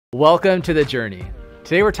Welcome to The Journey.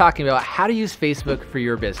 Today we're talking about how to use Facebook for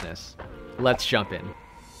your business. Let's jump in.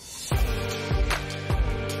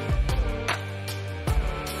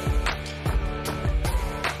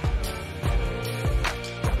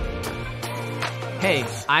 Hey,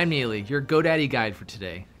 I'm Neely, your GoDaddy guide for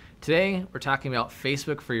today. Today we're talking about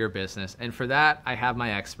Facebook for your business, and for that I have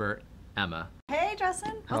my expert, Emma. Hey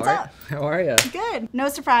Justin, what's up? How are you? Good. No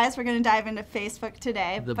surprise, we're going to dive into Facebook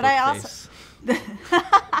today. The but book I also face. the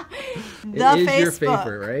It is Facebook. your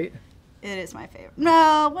favorite, right? It is my favorite.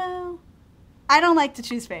 No, well, I don't like to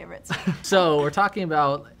choose favorites. So we're talking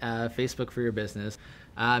about Facebook for your business.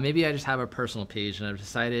 Maybe I just have a personal page and I've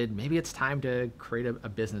decided maybe it's time to create a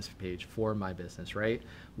business page for my business, right?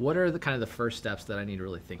 What are the kind of the first steps that I need to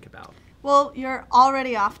really think about? Well, you're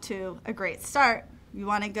already off to a great start. You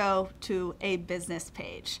want to go to a business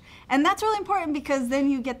page. And that's really important because then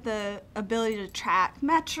you get the ability to track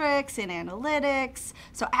metrics and analytics.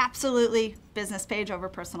 So absolutely business page over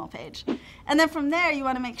personal page. And then from there, you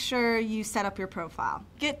want to make sure you set up your profile.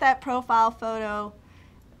 Get that profile photo.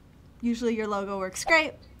 Usually your logo works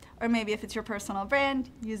great. Or maybe if it's your personal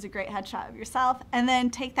brand, use a great headshot of yourself. And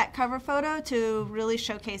then take that cover photo to really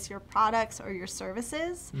showcase your products or your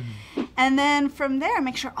services. Mm-hmm. And then from there,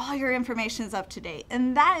 make sure all your information is up to date.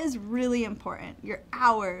 And that is really important. Your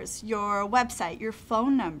hours, your website, your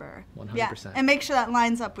phone number. 100%. Yeah. And make sure that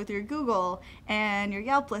lines up with your Google and your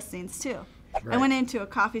Yelp listings too. Right. I went into a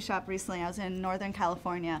coffee shop recently. I was in Northern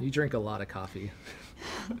California. You drink a lot of coffee.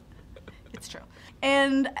 It's true.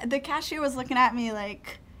 And the cashier was looking at me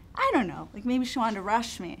like, I don't know, like maybe she wanted to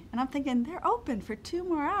rush me. And I'm thinking, they're open for 2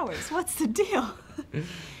 more hours. What's the deal?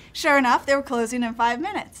 Sure enough, they were closing in 5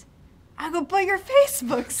 minutes. I go, but your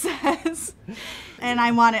Facebook says. And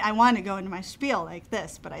I wanted to go into my spiel like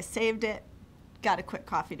this, but I saved it. Got a quick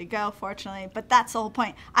coffee to go, fortunately. But that's the whole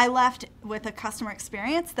point. I left with a customer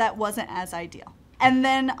experience that wasn't as ideal. And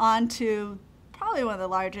then on to probably one of the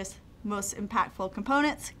largest, most impactful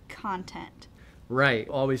components, content. Right.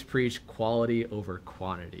 Always preach quality over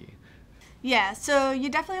quantity. Yeah, so you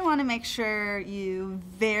definitely want to make sure you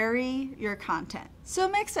vary your content. So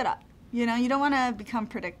mix it up. You know, you don't want to become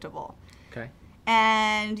predictable. Okay.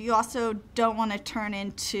 And you also don't want to turn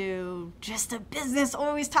into just a business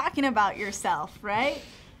always talking about yourself, right?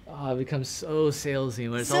 Oh, it becomes so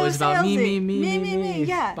salesy when it's So always about me, salesy. me, me.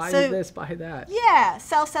 Yeah. Buy So- this, buy that. Yeah,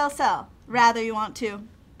 sell. Rather you want to.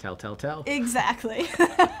 Tell. Exactly.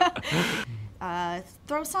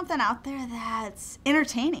 Throw something out there that's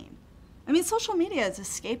entertaining. I mean, social media is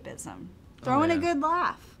escapism. Throw in a good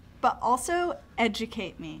laugh, but also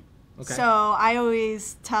educate me. Okay. So I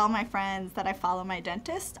always tell my friends that I follow my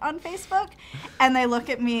dentist on Facebook, and they look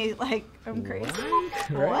at me like I'm crazy.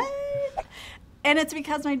 What? And it's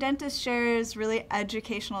because my dentist shares really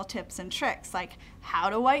educational tips and tricks, like how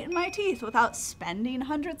to whiten my teeth without spending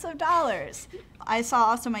hundreds of dollars. I saw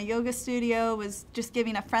also my yoga studio was just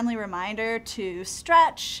giving a friendly reminder to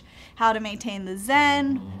stretch, how to maintain the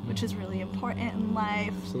Zen, which is really important in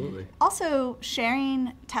life. Absolutely. Also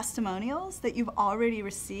sharing testimonials that you've already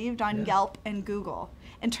received on Yelp and Google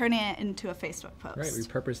and turning it into a Facebook post. Right,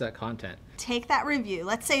 repurpose that content. Take that review.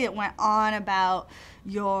 Let's say it went on about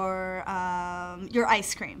your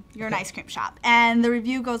ice cream. You're an ice cream shop. And the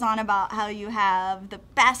review goes on about how you have the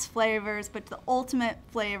best flavors, but the ultimate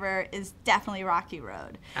flavor is definitely Rocky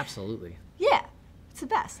Road. Absolutely. Yeah, it's the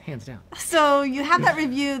best. Hands down. So you have that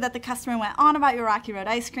review that the customer went on about your Rocky Road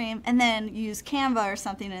ice cream, and then you use Canva or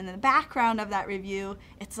something, and in the background of that review,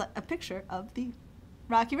 it's a picture of the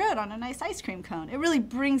Rocky Road on a nice ice cream cone. It really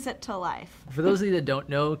brings it to life. For those of you that don't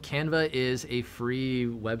know, Canva is a free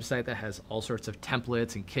website that has all sorts of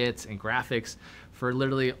templates and kits and graphics for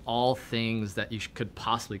literally all things that you could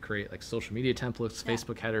possibly create, like social media templates,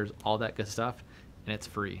 Facebook headers, all that good stuff. And it's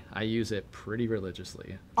free. I use it pretty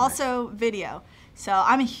religiously. Also, video. So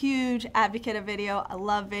I'm a huge advocate of video. I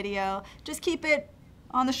love video. Just keep it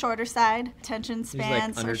on the shorter side. Attention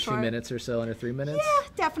spans like under are short. 2 minutes or so, under 3 minutes? Yeah,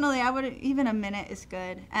 definitely. I would even a minute is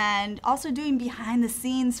good. And also doing behind the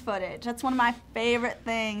scenes footage. That's one of my favorite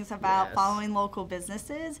things about following local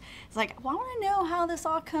businesses. It's like, I want to know how this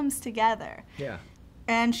all comes together. Yeah.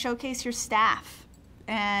 And showcase your staff.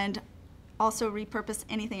 And also repurpose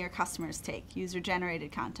anything your customers take,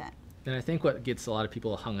 user-generated content. And I think what gets a lot of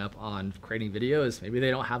people hung up on creating video is maybe they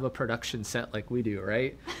don't have a production set like we do,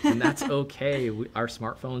 right? And that's okay. Our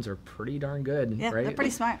smartphones are pretty darn good, Yeah, right? they're pretty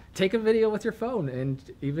smart. Take a video with your phone, and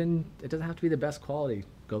even it doesn't have to be the best quality.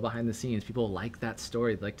 Go behind the scenes. People like that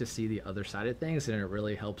story. They like to see the other side of things, and it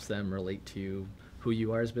really helps them relate to who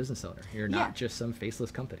you are as a business owner. You're not just some faceless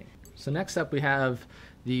company. So next up, we have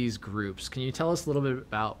these groups. Can you tell us a little bit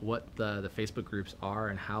about what the Facebook groups are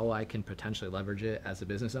and how I can potentially leverage it as a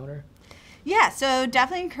business owner? Yeah, so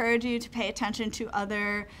definitely encourage you to pay attention to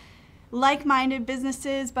other like-minded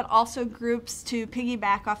businesses, but also groups to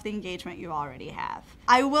piggyback off the engagement you already have.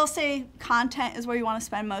 I will say content is where you want to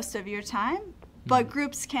spend most of your time, but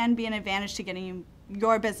groups can be an advantage to getting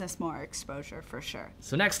your business more exposure for sure.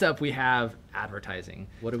 So next up, we have advertising.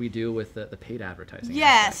 What do we do with the paid advertising? Yeah,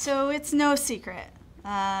 aspect? so it's no secret.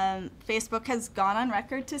 Facebook has gone on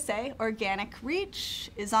record to say organic reach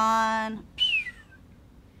is on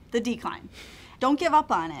the decline. Don't give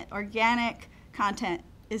up on it. Organic content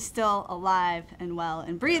is still alive and well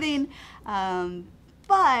and breathing,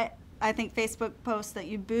 but I think Facebook posts that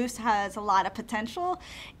you boost has a lot of potential,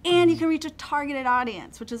 and you can reach a targeted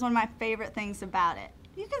audience, which is one of my favorite things about it.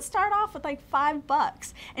 You can start off with like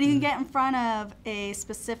 $5, and you can get in front of a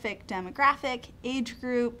specific demographic, age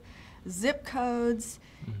group, zip codes,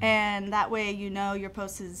 and that way you know your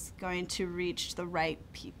post is going to reach the right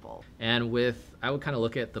people. And I would kind of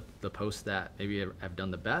look at the posts that maybe have done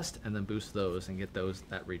the best and then boost those and get those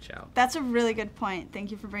that reach out. That's a really good point. Thank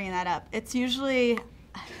you for bringing that up. It's usually,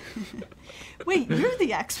 wait, you're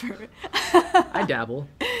the expert. I dabble.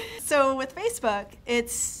 So with Facebook,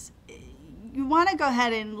 you want to go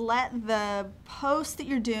ahead and let the post that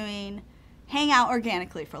you're doing hang out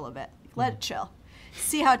organically for a little bit. Let it chill.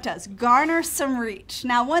 See how it does. Garner some reach.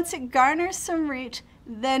 Now, once it garners some reach,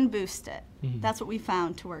 then boost it. That's what we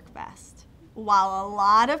found to work best. While a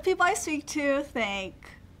lot of people I speak to think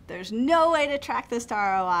there's no way to track this to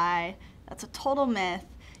ROI, that's a total myth.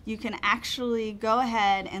 You can actually go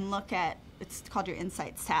ahead and look at, it's called your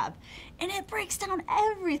Insights tab, and it breaks down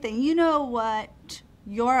everything. You know what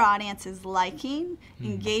your audience is liking,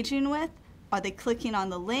 engaging with. Are they clicking on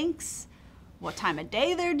the links? What time of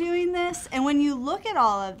day they're doing this? And when you look at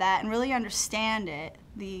all of that and really understand it,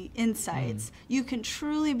 the insights, you can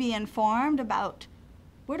truly be informed about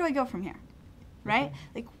where do I go from here, right?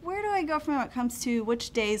 Like, where do I go from when it comes to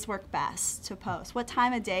which days work best to post? What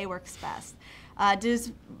time of day works best?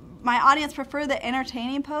 Does my audience prefer the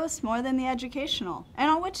entertaining posts more than the educational? And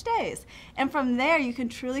on which days? And from there, you can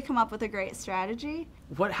truly come up with a great strategy.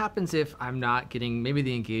 What happens if I'm not getting maybe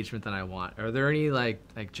the engagement that I want? Are there any like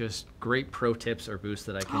just great pro tips or boosts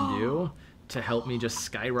that I can do to help me just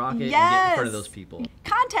skyrocket and get in front of those people?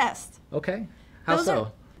 Contest. Okay. How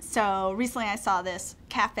so? So recently I saw this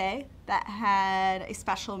cafe that had a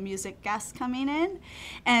special music guest coming in,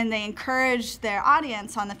 and they encouraged their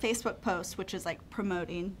audience on the Facebook post, which is like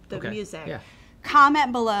promoting the music. Yeah.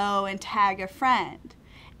 Comment below and tag a friend.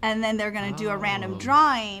 And then they're going to do a random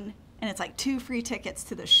drawing, and it's like 2 free tickets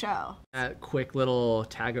to the show. That quick little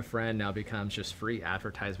tag a friend now becomes just free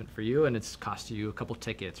advertisement for you, and it's cost you a couple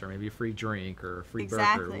tickets or maybe a free drink or a free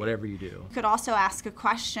burger, whatever you do. You could also ask a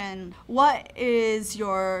question. What is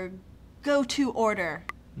your go-to order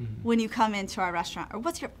when you come into our restaurant? Or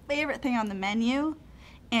what's your favorite thing on the menu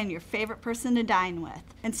and your favorite person to dine with?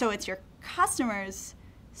 And so it's your customers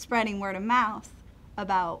spreading word of mouth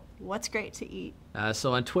about what's great to eat.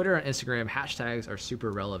 So on Twitter and Instagram, hashtags are super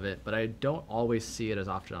relevant, but I don't always see it as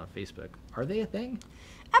often on Facebook. Are they a thing?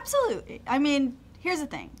 Absolutely. I mean, here's the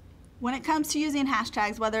thing. When it comes to using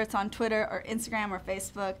hashtags, whether it's on Twitter or Instagram or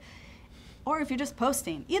Facebook, or if you're just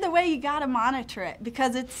posting, either way, you got to monitor it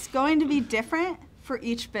because it's going to be different for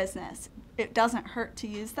each business. It doesn't hurt to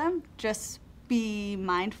use them. Just be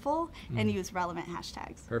mindful and use relevant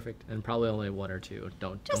hashtags. Perfect. And probably only 1 or 2.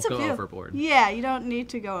 Don't go overboard. Yeah, you don't need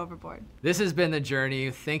to go overboard. This has been The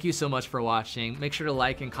Journey. Thank you so much for watching. Make sure to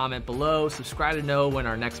like and comment below. Subscribe to know when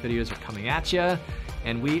our next videos are coming at you.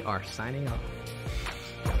 And we are signing off.